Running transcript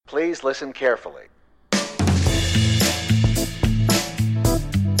Please listen carefully.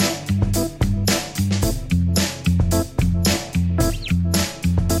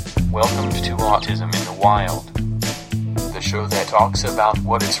 Welcome to Autism in the Wild, the show that talks about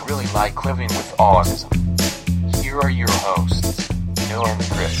what it's really like living with autism. Here are your hosts, Noah and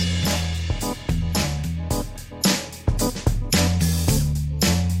Chris.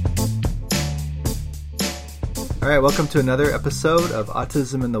 All right, welcome to another episode of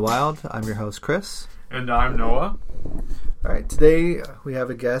Autism in the Wild. I'm your host, Chris. And I'm Noah. All right, today we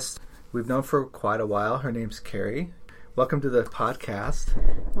have a guest we've known for quite a while. Her name's Carrie. Welcome to the podcast.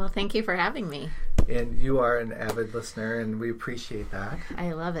 Well, thank you for having me. And you are an avid listener, and we appreciate that.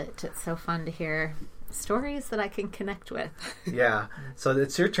 I love it. It's so fun to hear stories that I can connect with. Yeah, so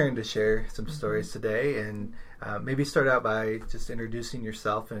it's your turn to share some stories today, and maybe start out by just introducing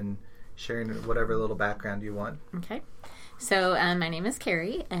yourself and sharing whatever little background you want. Okay. So my name is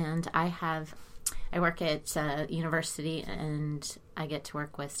Carrie, and I work at university, and I get to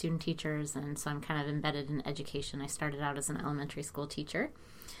work with student teachers, and so I'm kind of embedded in education. I started out as an elementary school teacher.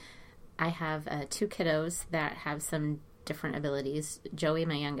 I have two kiddos that have some different abilities. Joey,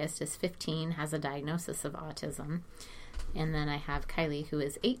 my youngest, is 15, has a diagnosis of autism. And then I have Kylie, who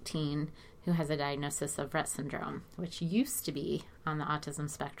is 18, who has a diagnosis of Rett syndrome, which used to be on the autism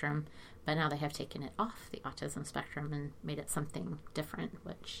spectrum, but now they have taken it off the autism spectrum and made it something different,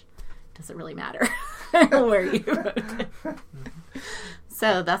 which doesn't really matter where you put it.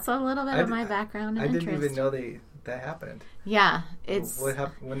 So that's a little bit of my background and interest. I didn't even know that happened. Yeah. It's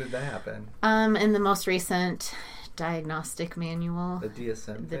when did that happen? In the most recent diagnostic manual. The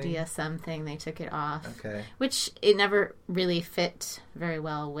DSM thing? The DSM thing, they took it off. Okay. Which it never really fit very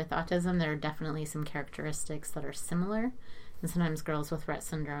well with autism. There are definitely some characteristics that are similar. And sometimes girls with Rett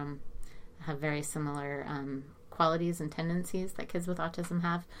syndrome have very similar qualities and tendencies that kids with autism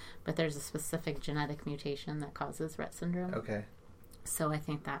have, but there's a specific genetic mutation that causes Rett syndrome. Okay. So I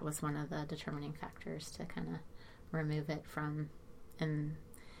think that was one of the determining factors to kind of remove it from, and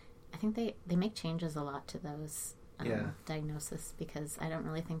I think they make changes a lot to those diagnoses, because I don't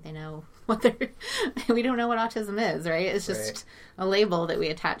really think they know what we don't know what autism is, right? It's just a label that we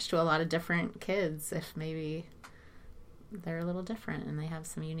attach to a lot of different kids if maybe they're a little different and they have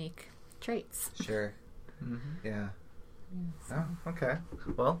some unique traits. Sure. Mm-hmm. Yeah. So. Oh, okay.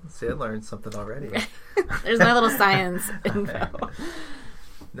 Well, see, I learned something already. There's my little science info.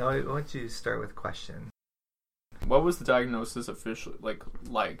 No, why don't you start with a question? What was the diagnosis officially like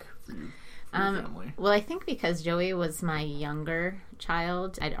for you? Your family? Well, I think because Joey was my younger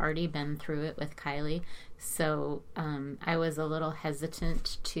child, I'd already been through it with Kylie, so I was a little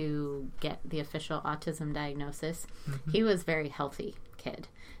hesitant to get the official autism diagnosis. Mm-hmm. He was a very healthy kid,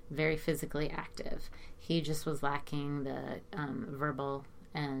 very physically active. He just was lacking the verbal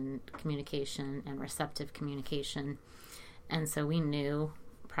and communication and receptive communication, and so we knew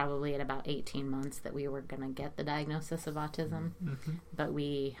probably at about 18 months that we were going to get the diagnosis of autism. Mm-hmm. But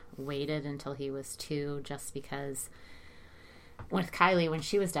we waited until he was 2, just because with Kylie, when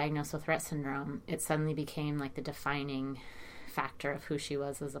she was diagnosed with Rett syndrome, it suddenly became like the defining factor of who she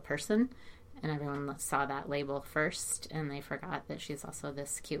was as a person. And everyone saw that label first, and they forgot that she's also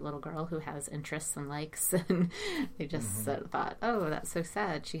this cute little girl who has interests and likes. And they just thought, oh, that's so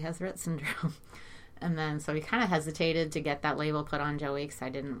sad. She has Rett syndrome. And then, so we kind of hesitated to get that label put on Joey because I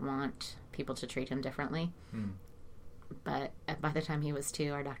didn't want people to treat him differently. Mm. But by the time he was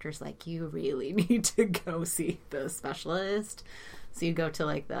 2, our doctor's like, you really need to go see the specialist. So you go to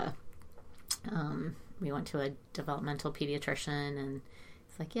like we went to a developmental pediatrician, and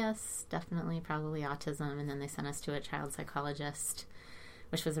it's like, yes, definitely, probably autism. And then they sent us to a child psychologist,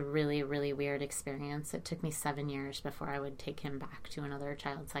 which was a really, really weird experience. It took me 7 years before I would take him back to another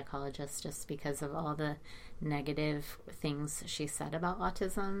child psychologist, just because of all the negative things she said about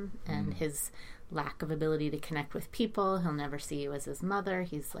autism and his lack of ability to connect with people. He'll never see you as his mother.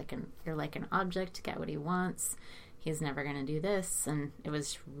 You're like an object to get what he wants. He's never going to do this. And it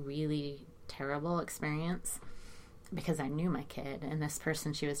was really terrible experience because I knew my kid, and this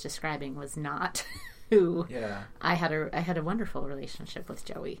person she was describing was not who. Yeah. I had a wonderful relationship with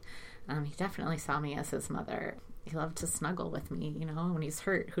Joey. He definitely saw me as his mother. He loved to snuggle with me, when he's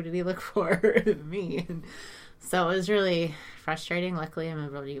hurt. Who did he look for? Me. And so it was really frustrating. Luckily, I'm a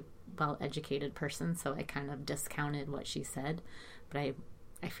really well-educated person, so I kind of discounted what she said. But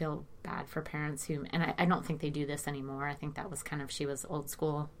I feel bad for parents who, and I don't think they do this anymore. I think that was she was old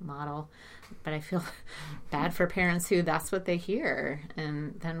school model. But I feel bad for parents who that's what they hear.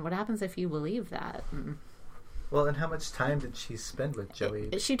 And then what happens if you believe that? And Well, and how much time did she spend with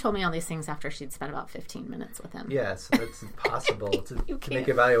Joey? She told me all these things after she'd spent about 15 minutes with him. Yeah, so that's impossible to make can't.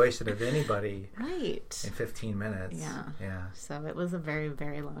 evaluation of anybody Right. in 15 minutes. Yeah. Yeah. So it was a very,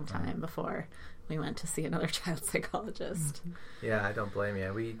 very long time before we went to see another child psychologist. Yeah, I don't blame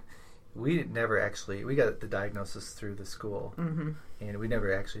you. We never actually, we got the diagnosis through the school, and we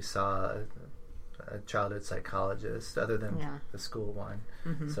never actually saw a childhood psychologist other than the school one.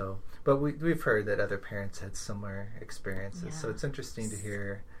 So, but we've heard that other parents had similar experiences. So it's interesting to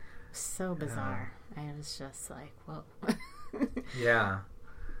hear. So bizarre. I was just like, whoa. Yeah.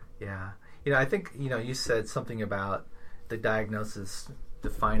 I think you said something about the diagnosis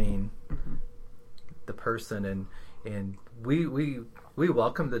defining the person, and we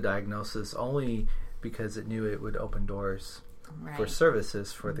welcomed the diagnosis only because it knew it would open doors for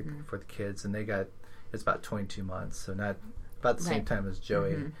services for the kids, and it's about 22 months, so not about the same time as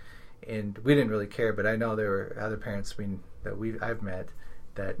Joey, and we didn't really care. But I know there were other parents I've met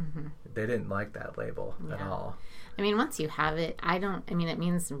that they didn't like that label at all. I mean, once you have it, it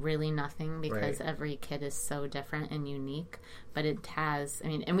means really nothing because every kid is so different and unique. But it has,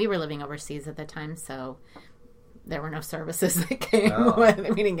 and we were living overseas at the time, so there were no services that came with it.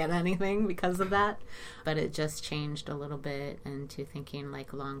 We didn't get anything because of that. But it just changed a little bit into thinking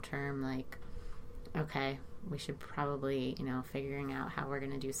like long term, like, okay, we should probably, figuring out how we're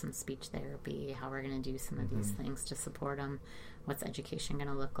going to do some speech therapy, how we're going to do some of these things to support them. What's education going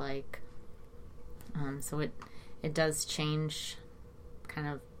to look like? So it does change kind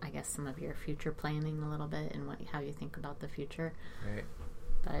of, I guess, some of your future planning a little bit and how you think about the future. Right.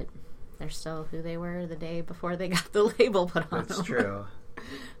 But they're still who they were the day before they got the label put on them. That's true.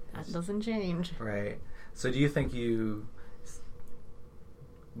 That doesn't change. Right. So do you think you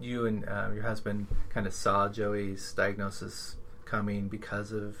and your husband kind of saw Joey's diagnosis coming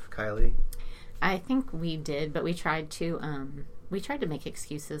because of Kylie? I think we did, but we tried to make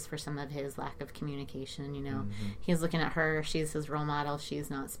excuses for some of his lack of communication. He's looking at her, she's his role model, she's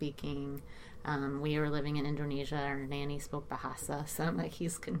not speaking. We were living in Indonesia, our nanny spoke Bahasa, so I'm like,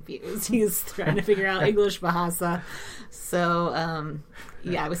 he's confused, he's trying to figure out English Bahasa. So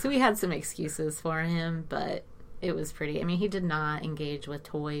so we had some excuses for him, but it was pretty, he did not engage with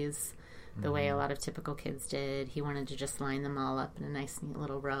toys the way a lot of typical kids did. He wanted to just line them all up in a nice neat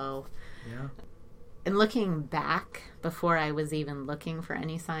little row. Yeah. And looking back, before I was even looking for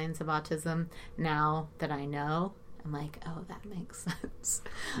any signs of autism, now that I know, I'm like, oh, that makes sense.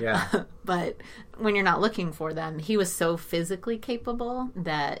 Yeah. But when you're not looking for them, he was so physically capable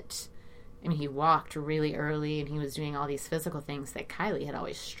that, he walked really early and he was doing all these physical things that Kylie had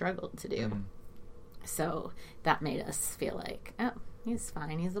always struggled to do. So that made us feel like, oh, he's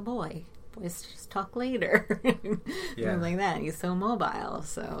fine. He's a boy. Boys just talk later. Things like that. He's so mobile.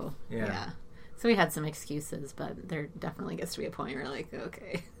 So, yeah. So we had some excuses, but there definitely gets to be a point where like,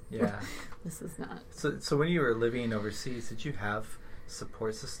 okay, this is not. So when you were living overseas, did you have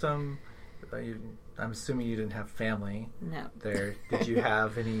support system? I'm assuming you didn't have family. No. There. Did you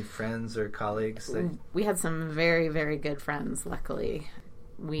have any friends or colleagues? We had some very, very good friends, luckily.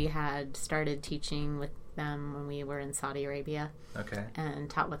 We had started teaching with them when we were in Saudi Arabia. Okay. And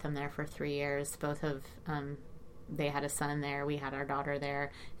taught with them there for 3 years. Both of they had a son there, we had our daughter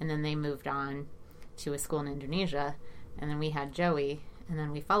there, and then they moved on to a school in Indonesia, and then we had Joey, and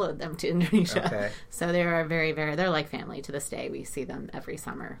then we followed them to Indonesia. Okay. So they are very, very, they're like family to this day. We see them every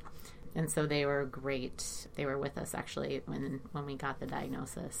summer. And so they were great. They were with us actually when we got the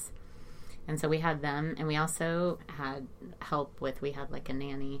diagnosis. And so we had them, and we also had help with, we had like a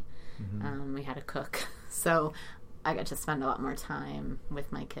nanny, we had a cook. So I got to spend a lot more time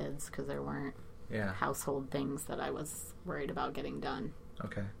with my kids because there weren't household things that I was worried about getting done.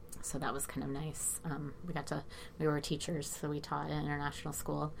 Okay. So that was kind of nice. We were teachers, so we taught at an international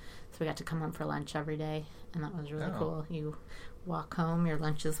school. So we got to come home for lunch every day, and that was really cool. You walk home, your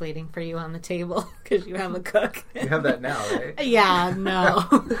lunch is waiting for you on the table because you have a cook. You have that now, right? Yeah,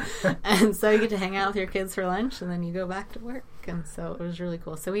 no. And so you get to hang out with your kids for lunch, and then you go back to work. And so it was really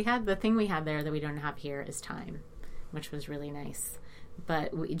cool. So the thing we had there that we don't have here is time, which was really nice.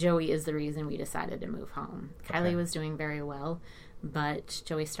 But Joey is the reason we decided to move home. Okay. Kylie was doing very well, but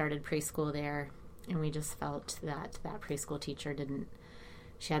Joey started preschool there, and we just felt that preschool teacher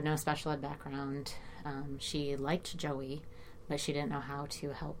she had no special ed background. She liked Joey, but she didn't know how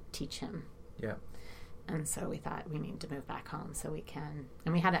to help teach him. Yeah. And so we thought we need to move back home so we can.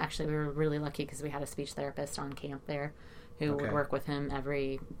 And we were really lucky because we had a speech therapist on camp there who would work with him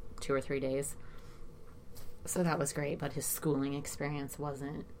every 2 or 3 days. So that was great, but his schooling experience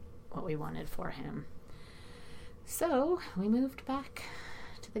wasn't what we wanted for him. So we moved back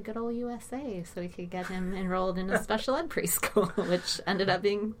to to the good old USA so we could get him enrolled in a special ed preschool, which ended up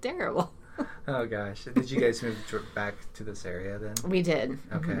being terrible. Oh gosh, did you guys move back to this area then? We did.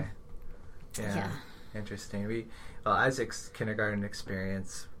 Okay. Mm-hmm. Yeah. Interesting. Isaac's kindergarten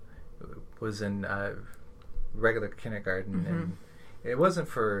experience was in regular kindergarten, and it wasn't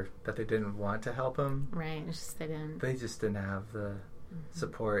for that they didn't want to help him. Right. It's just they didn't. They just didn't have the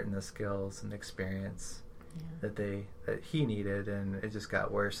support and the skills and the experience that he needed, and it just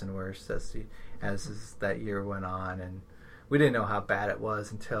got worse and worse as that year went on, and we didn't know how bad it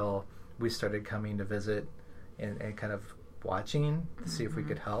was until we started coming to visit and kind of watching to see if we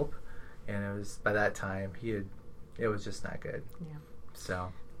could help, and it was by that time it was just not good. Yeah.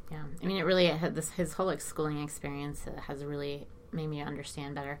 So. Yeah, I mean, it really had his whole schooling experience has really made me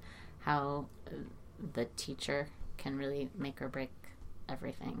understand better how the teacher can really make or break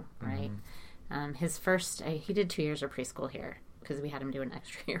everything, right? His first, he did 2 years of preschool here because we had him do an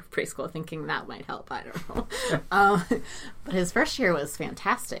extra year of preschool thinking that might help. I don't know. But his first year was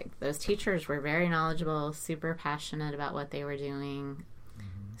fantastic. Those teachers were very knowledgeable, super passionate about what they were doing.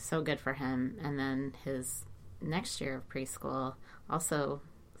 So good for him. And then his next year of preschool, also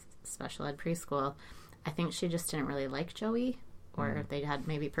special ed preschool, I think she just didn't really like Joey, or they had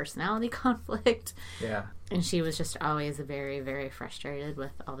maybe personality conflict. Yeah. And she was just always very, very frustrated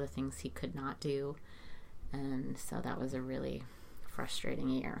with all the things he could not do. And so that was a really frustrating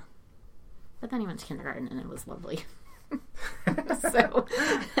year. But then he went to kindergarten and it was lovely. So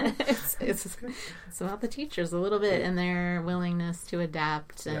it's about the teachers a little bit and their willingness to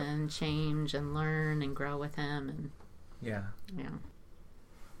adapt and change and learn and grow with him. And yeah.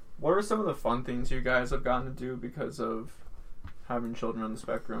 What are some of the fun things you guys have gotten to do because of having children on the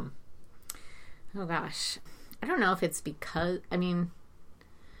spectrum? Oh gosh, I don't know if it's because, I mean,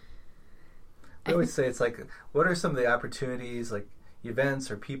 I always say it's like, what are some of the opportunities, like events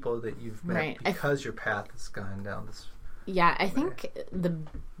or people that you've met because your path has gone down this? Yeah, I think the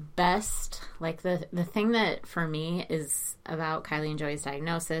best, like the thing that for me is about Kylie and Joey's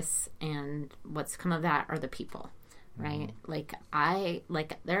diagnosis and what's come of that are the people, right?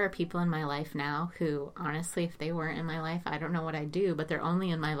 There are people in my life now who, honestly, if they weren't in my life, I don't know what I'd do, but they're only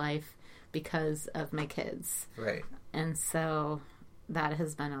in my life because of my kids. Right. And so that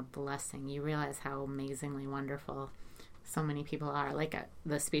has been a blessing. You realize how amazingly wonderful so many people are. Like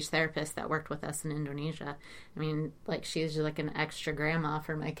the speech therapist that worked with us in Indonesia. I mean, like, she's like an extra grandma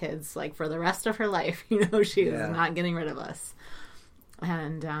for my kids, like for the rest of her life. You know, she is not getting rid of us.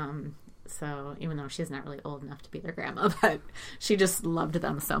 And so even though she's not really old enough to be their grandma, but she just loved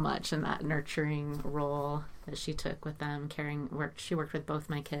them so much, and that nurturing role that she took with them, she worked with both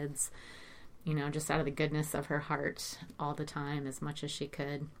my kids, you know, just out of the goodness of her heart all the time, as much as she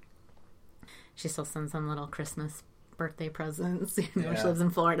could. She still sends them little Christmas birthday presents. You know, she lives in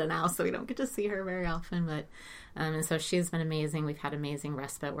Florida now, so we don't get to see her very often, but and so she's been amazing. We've had amazing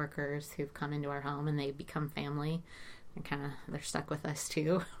respite workers who've come into our home, and they become family. They're stuck with us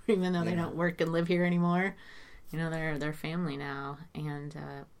too, even though they don't work and live here anymore. You know, they're family now, and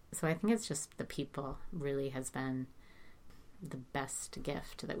so I think it's just the people really has been the best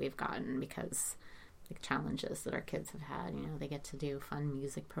gift that we've gotten, because the challenges that our kids have had, you know, they get to do fun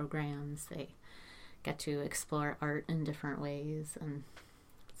music programs, they get to explore art in different ways, and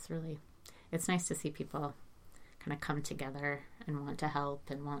it's nice to see people kind of come together and want to help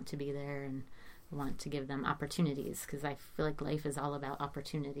and want to be there and want to give them opportunities, because I feel like life is all about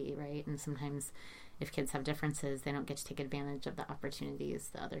opportunity, right? And sometimes if kids have differences, they don't get to take advantage of the opportunities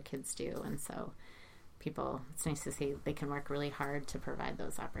that other kids do, and so it's nice to see they can work really hard to provide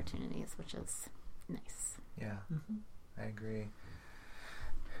those opportunities, which is nice. Yeah, I agree.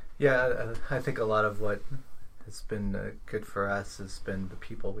 Yeah, I think a lot of what has been good for us has been the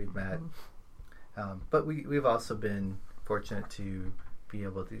people we've met. But we've also been fortunate to be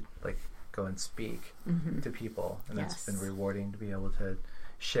able to go and speak to people, and that's been rewarding to be able to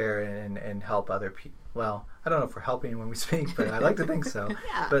share and help other people. Well, I don't know if we're helping when we speak, but I like to think so.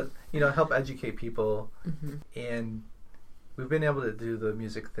 But, you know, help educate people, and we've been able to do the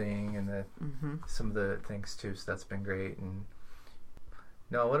music thing and some of the things too, so that's been great. And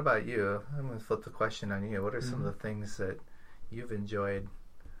Noah, what about you? I'm going to flip the question on you. What are some of the things that you've enjoyed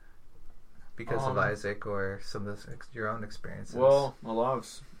because of Isaac, or some of your own experiences? Well, a lot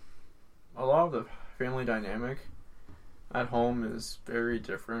of the family dynamic at home is very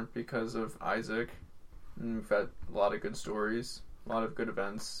different because of Isaac. And we've had a lot of good stories, a lot of good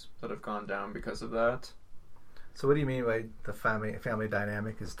events that have gone down because of that. So what do you mean by the family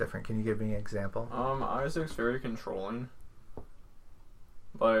dynamic is different? Can you give me an example? Isaac's very controlling.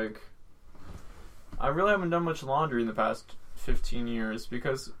 Like, I really haven't done much laundry in the past 15 years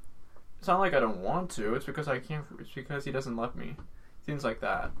because it's not like I don't want to. It's because I can't. It's because he doesn't let me. Things like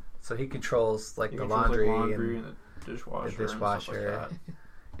that. So he controls like He the controls, laundry and the dishwasher. the dishwasher. And stuff like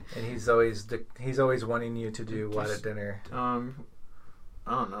and he's always wanting you to do what at dinner. that.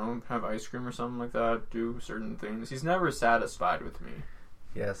 I don't know. Have ice cream or something like that. Do certain things. He's never satisfied with me.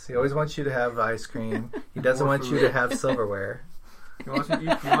 Yes, he always wants you to have ice cream. He doesn't More want you food. to have silverware. He wants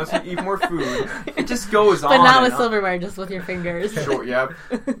to eat more food. It just goes on. But not and with on. silverware, just with your fingers. Sure. Yep.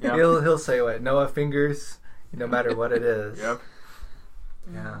 Yep. He'll say what? Noah fingers, no matter what it is. Yep.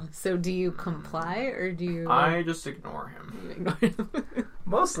 Yeah. So do you comply or do you... I just ignore him. you ignore him?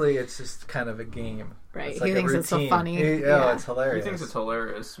 Mostly it's just kind of a game. Right. It's He like a thinks it's so routine. funny. Oh, Yeah. it's hilarious. He thinks it's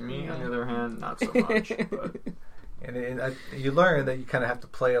hilarious. Me, Yeah. on the other hand, not so much. But And you learn that you kind of have to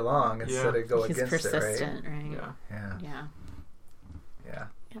play along instead of go He's against it, right? persistent, right? yeah. Yeah. Yeah. Yeah.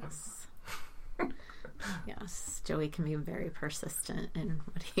 Yes. Yes. Joey can be very persistent in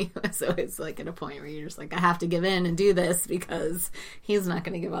what he so it's like at a point where you're just like, I have to give in and do this because he's not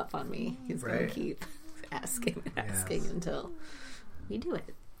going to give up on me. He's going Right. to keep asking Yes. until we do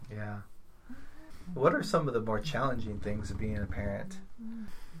it. Yeah. What are some of the more challenging things of being a parent?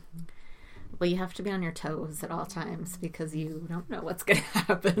 Well, you have to be on your toes at all times because you don't know what's going to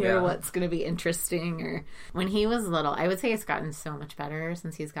happen Yeah. or what's going to be interesting. Or when he was little, I would say it's gotten so much better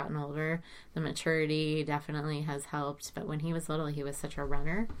since he's gotten older. The maturity definitely has helped. But when he was little, he was such a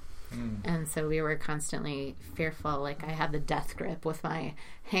runner. And so we were constantly fearful. Like I had the death grip with my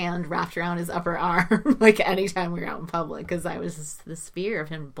hand wrapped around his upper arm, like anytime we were out in public, because I was just this fear of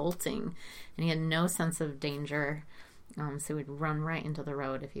him bolting, and he had no sense of danger. So he'd run right into the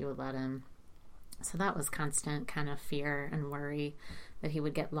road if you would let him. So that was constant kind of fear and worry that he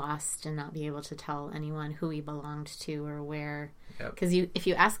would get lost and not be able to tell anyone who he belonged to or where. Yep. Because if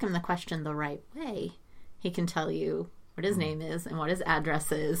you ask him the question the right way, he can tell you what his name is and what his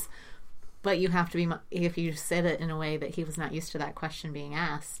address is. But you have to be, if you said it in a way that he was not used to that question being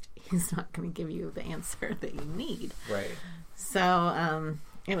asked, he's not going to give you the answer that you need. Right. So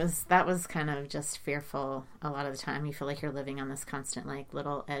that was kind of just fearful a lot of the time. You feel like you're living on this constant like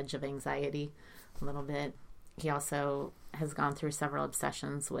little edge of anxiety a little bit. He also has gone through several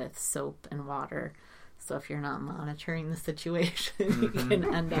obsessions with soap and water. So if you're not monitoring the situation, you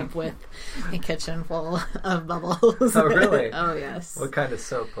can end up with a kitchen full of bubbles. Oh, really? Oh, yes. What kind of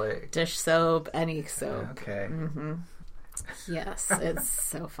soap? Like Dish soap, any soap. Okay. Yes, it's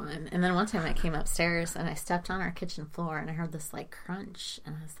so fun. And then one time I came upstairs and I stepped on our kitchen floor and I heard this like crunch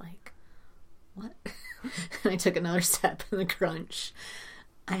and I was like, what? And I took another step and the crunch.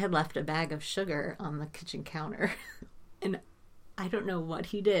 I had left a bag of sugar on the kitchen counter and I don't know what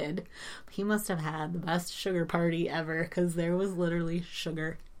he did. He must have had the best sugar party ever because there was literally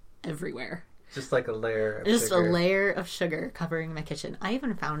sugar everywhere. Just like a layer of Just sugar. a layer of sugar covering my kitchen. I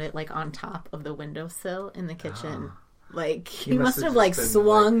even found it like on top of the windowsill in the kitchen. Like he must have just like been,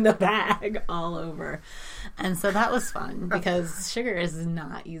 swung the bag all over. And so that was fun because sugar is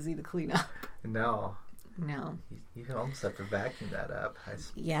not easy to clean up. No. No. You can almost have to vacuum that up.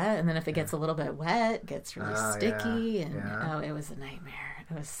 Yeah, and then if it gets a little bit wet, it gets really sticky yeah, and yeah. oh, it was a nightmare.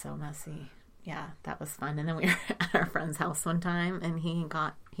 It was so messy. Yeah, that was fun. And then we were at our friend's house one time and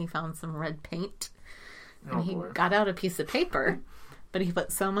he found some red paint. And Oh, he boy. got out a piece of paper, but he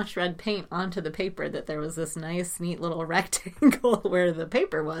put so much red paint onto the paper that there was this nice, neat little rectangle where the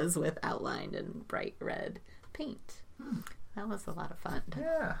paper was with outlined and bright red paint. That was a lot of fun to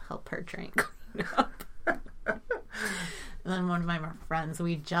Yeah. help her drink clean up. And then one of my friends,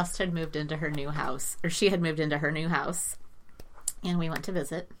 we just had moved into her new house, or she had moved into her new house, and we went to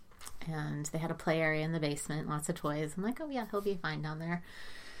visit, and they had a play area in the basement, lots of toys. I'm like, oh yeah, he'll be fine down there.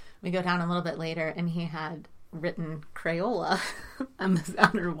 We go down a little bit later, and he had written Crayola on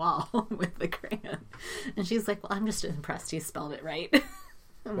her wall with the crayon. And she's like, well, I'm just impressed he spelled it right.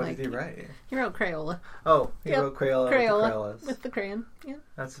 I'm What like, did he write? he wrote Crayola. Oh, he Yep. wrote Crayola, Crayola with the with the crayon. Yeah.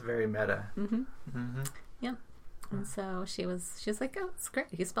 That's very meta. Yep. And so she was like, oh, it's great.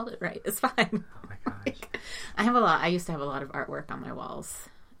 He spelled it right. It's fine. Oh my gosh. I used to have a lot of artwork on my walls.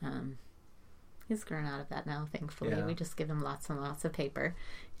 He's grown out of that now, thankfully. Yeah. We just give him lots and lots of paper.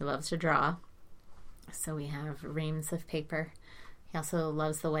 He loves to draw. So we have reams of paper. He also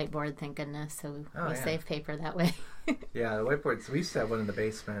loves the whiteboard, thank goodness. So we yeah. save paper that way. Yeah, the whiteboards. We used to have one in the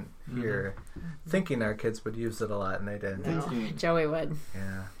basement here, thinking our kids would use it a lot, and they didn't. No, Joey would.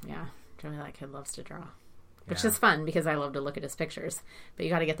 Yeah. Yeah. Joey, that kid loves to draw. Which Yeah. is fun because I love to look at his pictures. But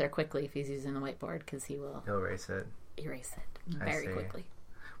you got to get there quickly if he's using the whiteboard because he will He'll erase it. erase it I very see. quickly.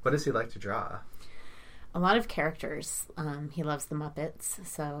 What does he like to draw? A lot of characters. He loves the Muppets,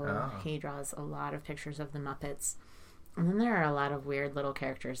 so Oh. he draws a lot of pictures of the Muppets. And then there are a lot of weird little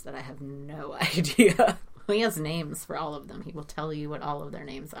characters that I have no idea. He has names for all of them. He will tell you what all of their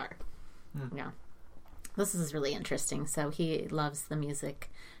names are. Yeah. This is really interesting. So he loves the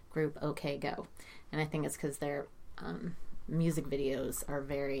music group OK Go. And I think it's because their music videos are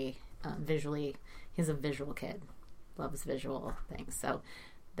very visually... He's a visual kid. Loves visual things. So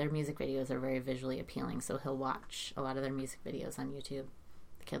their music videos are very visually appealing. So he'll watch a lot of their music videos on YouTube.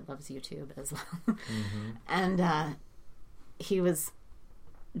 The kid loves YouTube as well. And he was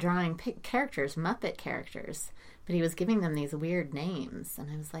drawing characters, Muppet characters, but he was giving them these weird names. And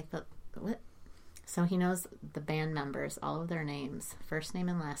I was like, but what? So he knows the band members, all of their names, first name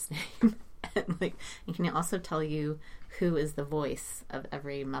and last name. And like, he can also tell you who is the voice of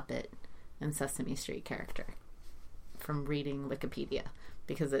every Muppet and Sesame Street character from reading Wikipedia,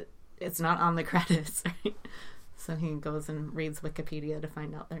 because it's not on the credits, right? So he goes and reads Wikipedia to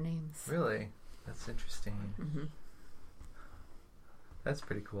find out their names. Really? That's interesting. That's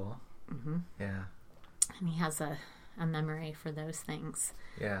pretty cool. Yeah. And he has a memory for those things.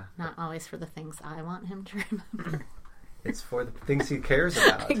 Yeah. Not always for the things I want him to remember. It's for the things he cares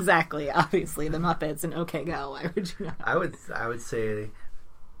about. Exactly. Obviously, the Muppets and OK Go. Why would you know? I would say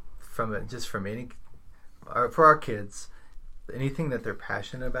for our kids, anything that they're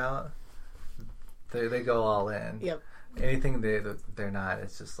passionate about, they go all in. Yep. Anything they're not,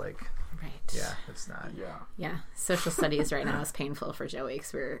 it's just like, right. Yeah, it's not. Yeah. Social studies right now is painful for Joey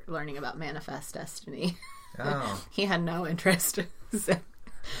because we're learning about manifest destiny. Oh. He had no interest. So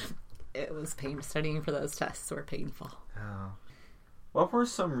it was pain. Studying for those tests were painful. Oh. What were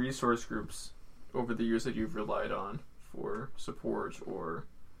some resource groups over the years that you've relied on for support or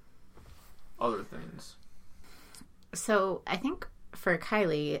other things? So I think for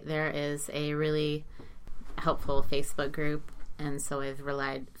Kylie, there is a really helpful Facebook group. And so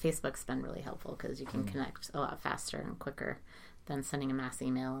Facebook's been really helpful because you can connect a lot faster and quicker than sending a mass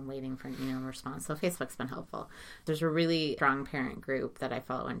email and waiting for an email response. So Facebook's been helpful. There's a really strong parent group that I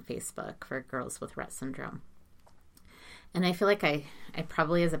follow on Facebook for girls with Rett syndrome. And I feel like I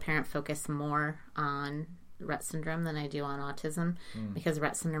probably as a parent focus more on Rett syndrome than I do on autism because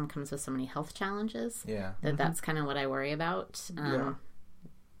Rett syndrome comes with so many health challenges. Yeah. That's kind of what I worry about.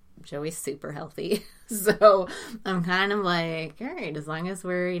 Joey's super healthy. So I'm kind of like, all right, as long as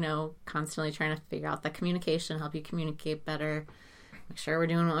we're, constantly trying to figure out the communication, help you communicate better, make sure we're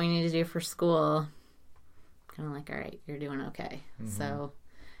doing what we need to do for school. Kind of like, all right, you're doing okay. So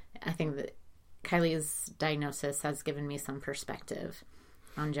I think that Kylie's diagnosis has given me some perspective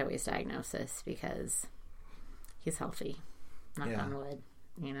on Joey's diagnosis because he's healthy. Knock on wood.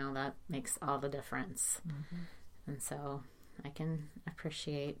 That makes all the difference. And so I can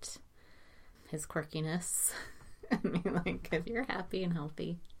appreciate his quirkiness. I mean, like, if you're happy and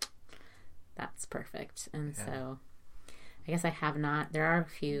healthy, that's perfect. And so I guess there are a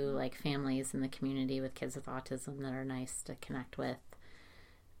few, like, families in the community with kids with autism that are nice to connect with.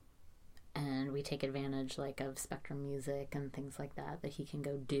 And we take advantage, like, of Spectrum Music and things like that he can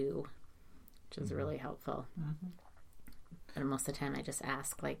go do, which is really helpful. But most of the time I just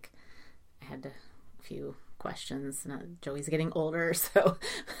ask, like, I had a few questions. Joey's getting older, so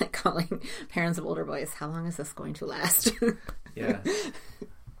calling parents of older boys, how long is this going to last? Yes.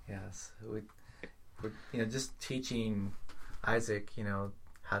 We're just teaching Isaac,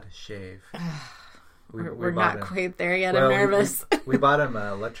 how to shave. We're not quite there yet. I'm nervous. We bought him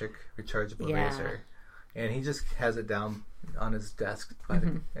an electric rechargeable razor, and he just has it down on his desk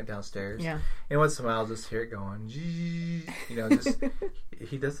downstairs. Yeah. And once in a while, I'll just hear it going.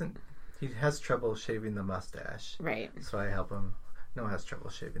 He has trouble shaving the mustache. Right. So I help him. Noah has trouble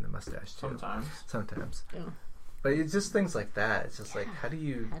shaving the mustache too. Sometimes. Yeah. But it's just things like that. It's just like, how do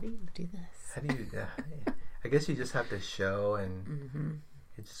you do this? How do you? I guess you just have to show, and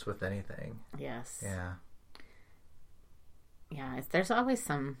it's just with anything. Yes. Yeah. Yeah. There's always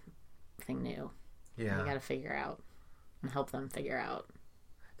something new. Yeah. You got to figure out and help them figure out.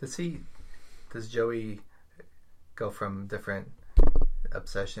 Does Joey go from different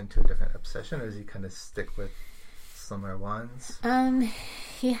obsession to a different obsession, or does he kind of stick with similar ones?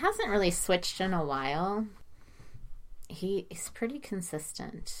 He hasn't really switched in a while. He's pretty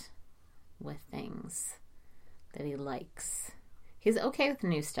consistent with things that he likes. He's okay with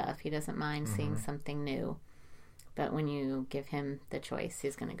new stuff. He doesn't mind seeing something new. But when you give him the choice,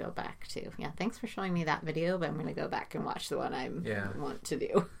 he's going to go back to, thanks for showing me that video, but I'm going to go back and watch the one I want to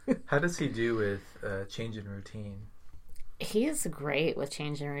do. How does he do with change in routine? He is great with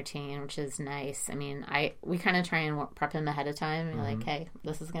change in routine, which is nice. I mean, we kind of try and prep him ahead of time. And like, hey,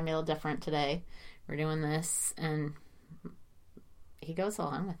 this is going to be a little different today. We're doing this. And he goes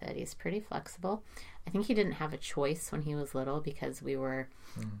along with it. He's pretty flexible. I think he didn't have a choice when he was little because we were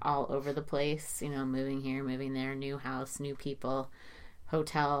all over the place, moving here, moving there, new house, new people,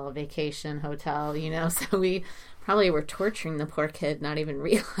 hotel, vacation, hotel, so we probably were torturing the poor kid, not even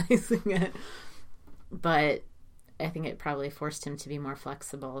realizing it. But I think it probably forced him to be more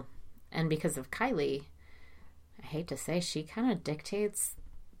flexible. And because of Kylie, I hate to say, she kind of dictates,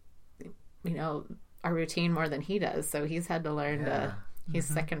 our routine more than he does. So he's had to learn he's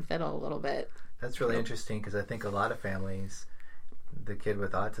second fiddle a little bit. That's really interesting because I think a lot of families, the kid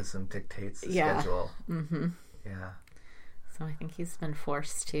with autism dictates the schedule. Mm-hmm. Yeah. So I think he's been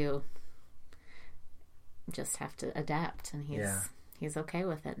forced to just have to adapt, and he's okay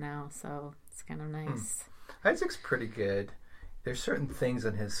with it now. So it's kind of nice. Isaac's pretty good. There's certain things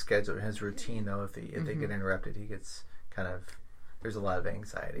in his schedule, his routine, though. If they get interrupted, he gets there's a lot of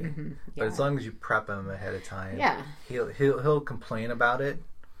anxiety. Mm-hmm. Yeah. But as long as you prep him ahead of time, he'll complain about it.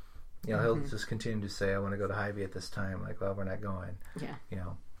 He'll just continue to say, "I want to go to Hy-Vee at this time." Like, well, we're not going. Yeah.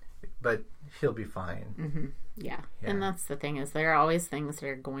 But he'll be fine. Mm-hmm. Yeah. And that's the thing is there are always things that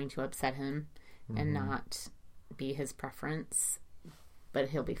are going to upset him and not be his preference, but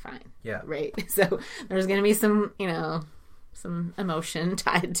he'll be fine. Yeah. Right. So there's going to be some, some emotion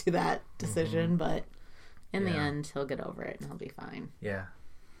tied to that decision, but in the end, he'll get over it and he'll be fine. Yeah.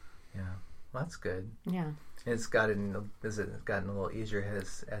 Yeah. Well, that's good. Yeah. Has it gotten a little easier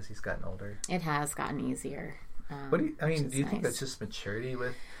as he's gotten older? It has gotten easier. Do you think that's just maturity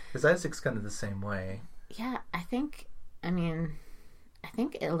because Isaac's kind of the same way? Yeah, I think a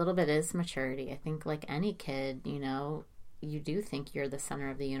little bit is maturity. I think like any kid, you do think you're the center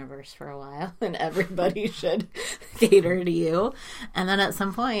of the universe for a while and everybody should cater to you. And then at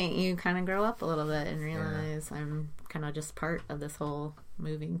some point you kind of grow up a little bit and realize I'm kind of just part of this whole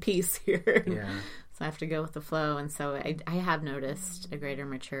moving piece here. Yeah. So I have to go with the flow. And so I have noticed a greater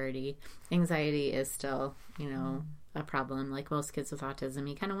maturity. Anxiety is still, a problem. Like most kids with autism,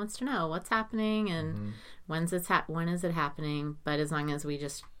 he kind of wants to know what's happening and when is it happening. But as long as we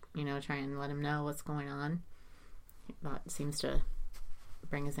just, try and let him know what's going on, that seems to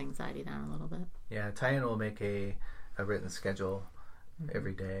bring his anxiety down a little bit. Yeah, Tyan will make a written schedule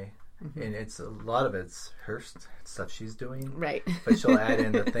every day. And it's a lot of it's her stuff she's doing. Right. But she'll add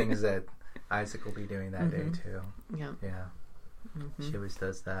in the things that Isaac will be doing that day too. Yeah. Yeah. She always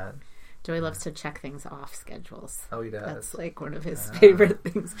does that. Joey loves to check things off schedules. Oh, he does. That's like one of his favorite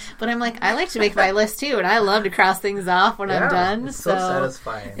things. But I'm like, I like to make my list too, and I love to cross things off when I'm done. It's so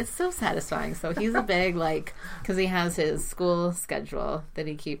satisfying. It's so satisfying. So he's a big, because he has his school schedule that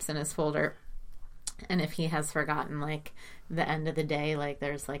he keeps in his folder. And if he has forgotten, the end of the day,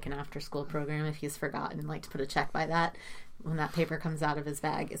 there's an after-school program, if he's forgotten, to put a check by that, when that paper comes out of his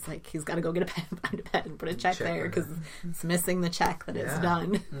bag, it's he's got to go get a pen, find a pen, and put a check there because it's missing the check that it's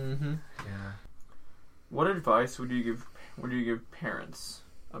done. Mm-hmm. Yeah. What advice would you give parents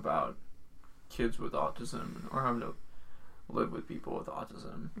about kids with autism or having to live with people with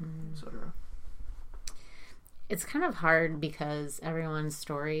autism, etc.? It's kind of hard because everyone's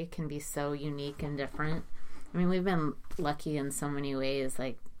story can be so unique and different. I mean, we've been lucky in so many ways.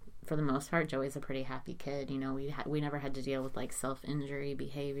 For the most part, Joey's a pretty happy kid. We never had to deal with self-injury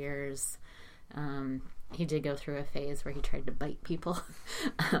behaviors. He did go through a phase where he tried to bite people.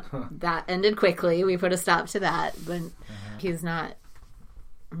 That ended quickly. We put a stop to that. But he's not,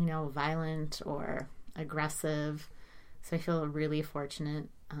 violent or aggressive. So I feel really fortunate.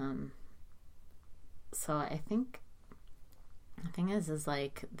 So I think the thing is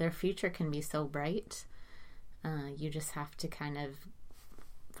their future can be so bright. You just have to kind of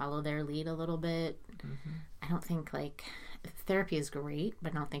follow their lead a little bit. I don't think therapy is great,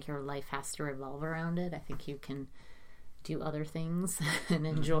 but I don't think your life has to revolve around it. I think you can do other things and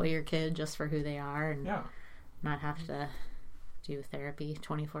enjoy your kid just for who they are and not have to do therapy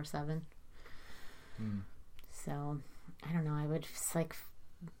 24/7. So I don't know. I would just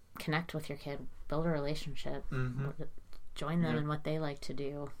connect with your kid, build a relationship, join them in what they like to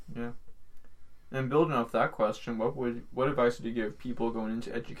do. Yeah. And building off that question, what advice would you give people going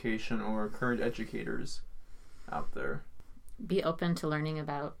into education or current educators out there? Be open to learning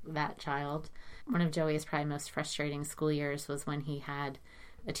about that child. One of Joey's probably most frustrating school years was when he had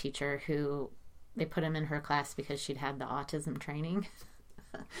a teacher who they put him in her class because she'd had the autism training.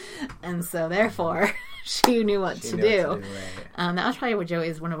 And so therefore she knew what to do. Right. That was probably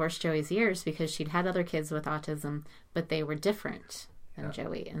one of Joey's years because she'd had other kids with autism, but they were different than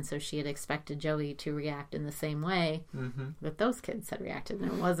Joey, and so she had expected Joey to react in the same way that those kids had reacted, and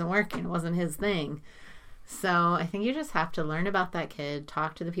it wasn't working. It wasn't his thing. So I think you just have to learn about that kid,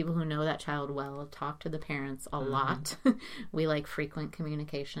 talk to the people who know that child well, talk to the parents a lot. We like frequent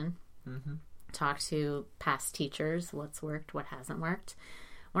communication. Talk to past teachers, what's worked, what hasn't worked.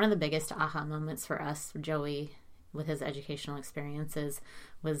 One of the biggest aha moments for us, Joey, with his educational experiences,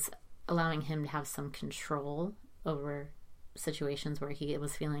 was allowing him to have some control over situations where he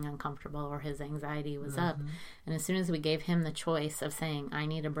was feeling uncomfortable or his anxiety was up. And as soon as we gave him the choice of saying, I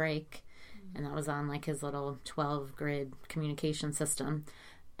need a break, and that was on like his little 12 grid communication system,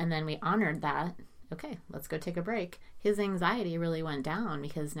 and then we honored that, okay, let's go take a break, his anxiety really went down,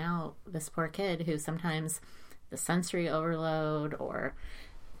 because now this poor kid who sometimes the sensory overload or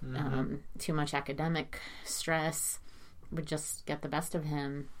too much academic stress would just get the best of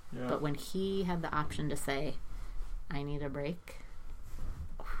him. But when he had the option to say, I need a break,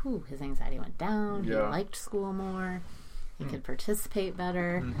 his anxiety went down. He liked school more. He could participate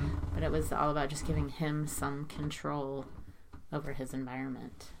better. But it was all about just giving him some control over his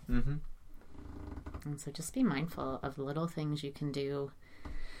environment. And so just be mindful of little things you can do.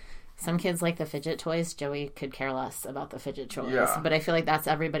 Some kids like the fidget toys. Joey could care less about the fidget toys. But I feel like that's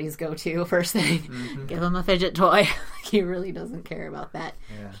everybody's go-to first thing. Give him a fidget toy. He really doesn't care about that.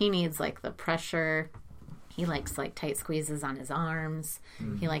 He needs like the pressure. He likes like tight squeezes on his arms.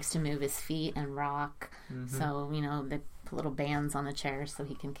 He likes to move his feet and rock. So, they put little bands on the chair so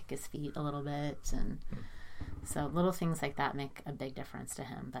he can kick his feet a little bit. And so little things like that make a big difference to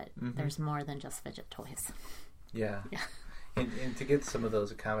him. But there's more than just fidget toys. Yeah. And to get some of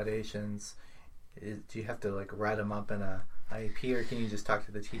those accommodations, do you have to like write them up in a IEP, or can you just talk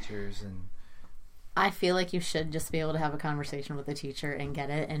to the teachers? And I feel like you should just be able to have a conversation with the teacher and get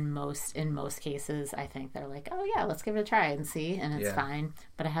it. And in most cases, I think they're like, oh yeah, let's give it a try and see, and it's fine.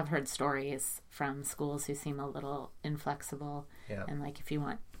 But I have heard stories from schools who seem a little inflexible, and like if you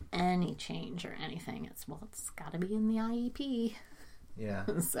want any change or anything, it's got to be in the IEP.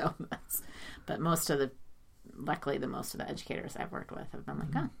 So but luckily most of the educators I've worked with have been like,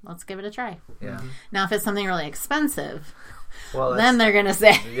 let's give it a try. Now if it's something really expensive, then they're going to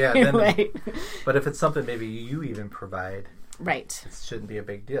say, wait. But if it's something maybe you even provide, right, it shouldn't be a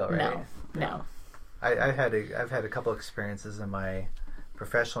big deal, right? No. I've had a couple experiences in my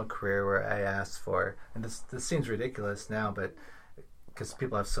professional career where I asked for, and this seems ridiculous now, but because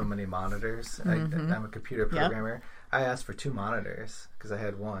people have so many monitors, I'm a computer programmer. I asked for 2 monitors because I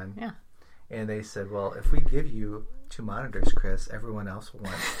had one. And they said, well, if we give you 2 monitors, Chris, everyone else will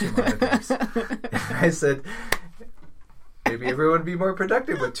want 2 monitors. And I said, maybe everyone would be more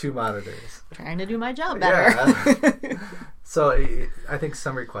productive with 2 monitors. Trying to do my job better. So I think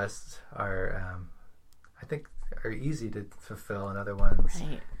some requests are easy to fulfill, and other ones,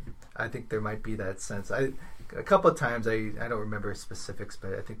 I think there might be that sense. A couple of times, I don't remember specifics,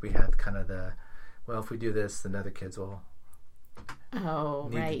 but I think we had kind of if we do this, then other kids will. Oh,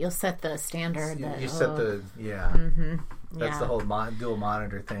 right. You'll set the standard. You set the, That's the whole dual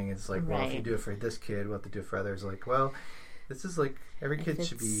monitor thing. It's like, well, if you do it for this kid, we'll have to do it for others. Like, well, this is like, every kid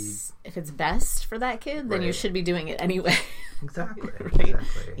should be... If it's best for that kid, then you should be doing it anyway. Exactly.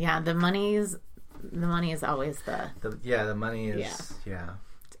 Exactly. Yeah, the money is always the money is,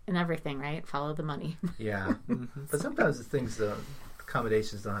 in everything, right? Follow the money. But sometimes the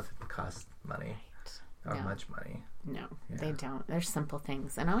accommodations don't have to cost money. Or much money. No, they don't. They're simple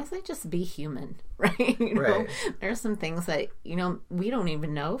things. And I always say just be human, right? There are some things that, we don't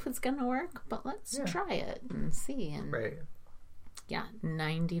even know if it's going to work, but let's try it and see. And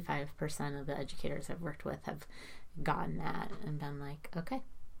 95% of the educators I've worked with have gotten that and been like, okay,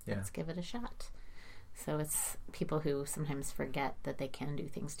 let's give it a shot. So it's people who sometimes forget that they can do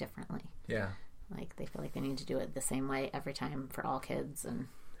things differently. Like they feel like they need to do it the same way every time for all kids. And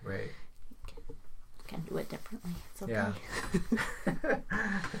can do it differently. It's okay.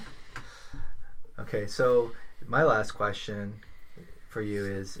 Okay, so my last question for you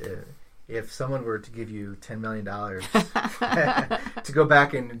is, if someone were to give you $10 million to go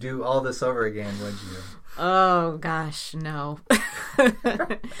back and do all this over again, would you? Oh gosh, no.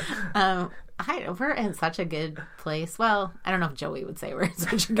 We're in such a good place. Well, I don't know if Joey would say we're in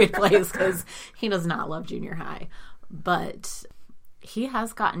such a good place because he does not love junior high, but he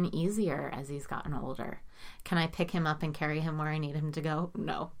has gotten easier as he's gotten older. Can I pick him up and carry him where I need him to go?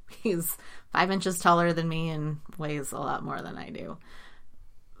 No. He's 5 inches taller than me and weighs a lot more than I do.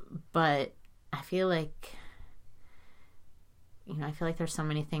 But I feel like, there's so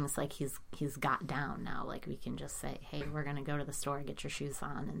many things like he's got down now. Like we can just say, hey, we're going to go to the store, get your shoes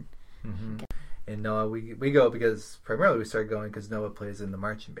on. And Noah, we go because primarily we started going because Noah plays in the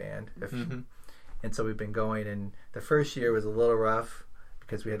marching band. And so we've been going, and the first year was a little rough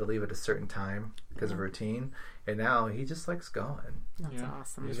because we had to leave at a certain time because of routine. And now he just likes going. That's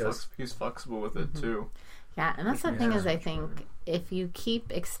awesome. He's flexible with it too. Yeah, and that's the thing is, I think if you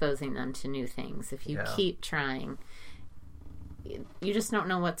keep exposing them to new things, if you keep trying, you just don't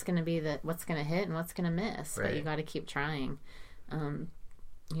know what's going to be what's going to hit and what's going to miss. Right. But you got to keep trying.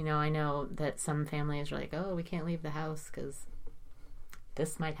 You know, I know that some families are like, oh, we can't leave the house because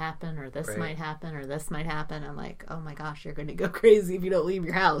this might happen, or this might happen, or this might happen. I'm like, oh my gosh, you're going to go crazy if you don't leave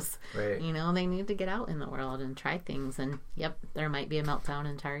your house. Right. You know, they need to get out in the world and try things. And yep, there might be a meltdown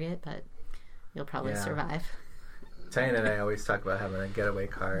in Target, but you'll probably survive. Tanya and I always talk about having a getaway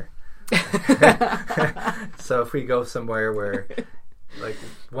car. So if we go somewhere where like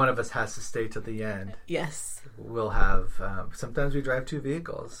one of us has to stay to the end, yes, we'll have sometimes we drive 2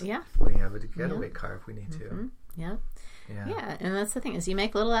 vehicles. Yeah, we have a getaway car if we need to. Yeah, and that's the thing is you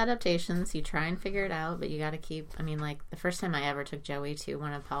make little adaptations, you try and figure it out, but you got to keep. I mean, like the first time I ever took Joey to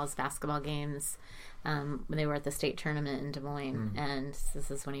one of Paul's basketball games, when they were at the state tournament in Des Moines, and this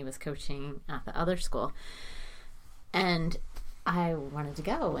is when he was coaching at the other school, and I wanted to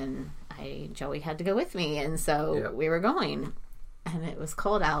go, and Joey had to go with me, and so we were going, and it was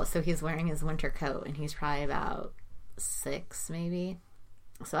cold out, so he's wearing his winter coat, and he's probably about 6 maybe.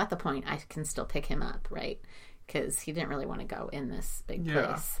 So at the point, I can still pick him up, right? Because he didn't really want to go in this big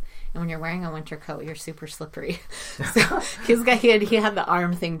place. And when you're wearing a winter coat, you're super slippery. So he had the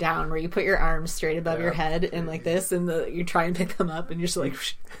arm thing down where you put your arms straight above your head and like this, and you try and pick them up, and you're just like,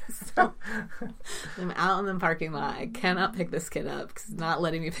 so I'm out in the parking lot. I cannot pick this kid up because he's not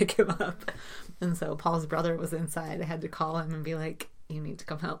letting me pick him up. And so Paul's brother was inside. I had to call him and be like, you need to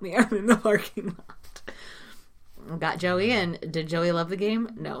come help me. I'm in the parking lot. Got Joey in. Did Joey love the game?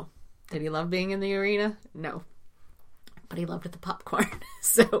 No. Did he love being in the arena? No. But he loved the popcorn.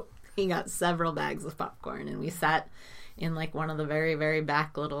 So he got several bags of popcorn, and we sat in like one of the very, very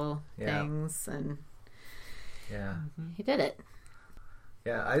back little things, and he did it.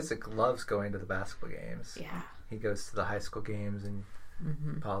 Yeah, Isaac loves going to the basketball games. Yeah. He goes to the high school games, and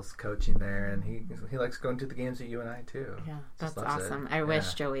Paul's coaching there, and he likes going to the games at UNI too. Yeah, that's awesome. I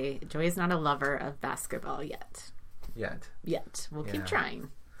wish Joey's not a lover of basketball yet. We'll keep trying.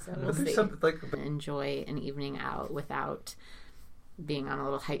 So we'll see. Enjoy an evening out without being on a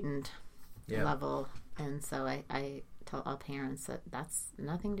little heightened level. And so I tell all parents that that's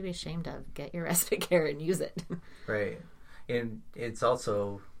nothing to be ashamed of. Get your respite care and use it. Right. And it's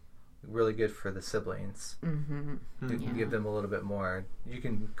also really good for the siblings. You can give them a little bit more. You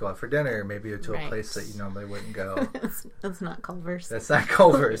can go out for dinner, maybe to a place that you normally wouldn't go. That's not Culver's. That's not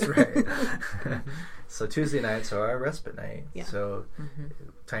Culver's, right. So Tuesday nights are our respite night. Yeah. So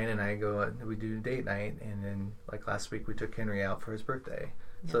Tanya and I we do date night, and then like last week we took Henry out for his birthday.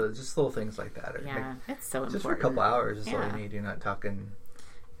 Yeah. So just little things like that. It's so important. Just for a couple hours is all you need. You're not talking...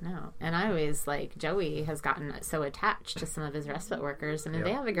 No. And I always, like, Joey has gotten so attached to some of his respite workers. I mean,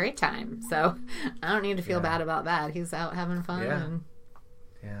 they have a great time. So I don't need to feel bad about that. He's out having fun.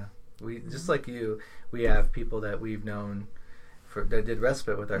 Yeah. We just like you, we have people that we've known that did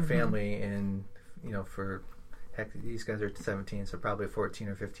respite with our family, and, you know, for, heck, these guys are 17, so probably 14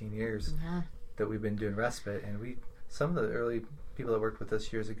 or 15 years that we've been doing respite. And some of the early people that worked with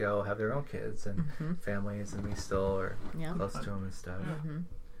us years ago have their own kids and families, and we still are close to them and stuff.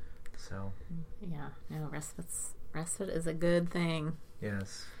 So respite is a good thing.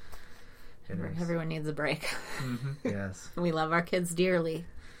 Yes, everyone needs a break. Yes, we love our kids dearly.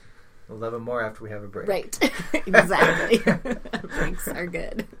 We'll love them more after we have a break. Right, exactly. Breaks are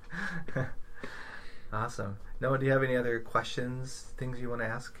good. Awesome. Noah, do you have any other questions, things you want to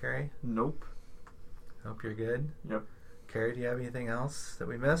ask Carrie? Nope. Hope you're good. Yep. Carrie, do you have anything else that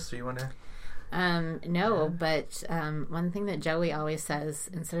we missed, or you want to? No, but one thing that Joey always says,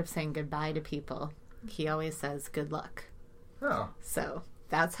 instead of saying goodbye to people, he always says good luck. Oh. So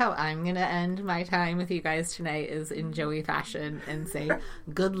that's how I'm going to end my time with you guys tonight, is in Joey fashion, and say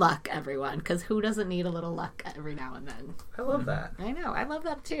good luck, everyone, because who doesn't need a little luck every now and then? I love that. I know. I love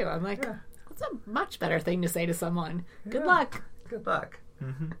that too. I'm like, that's a much better thing to say to someone. Good luck. Good luck.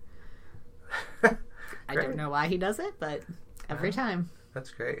 I don't know why he does it, but every time.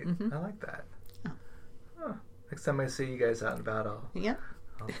 That's great. I like that. Oh. Next time I see you guys out and about,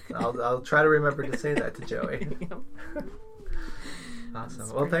 I'll try to remember to say that to Joey. Awesome.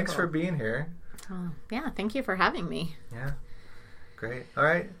 That's well, thanks for being here. Oh, yeah, thank you for having me. Yeah, great. All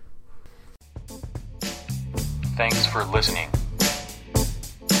right. Thanks for listening.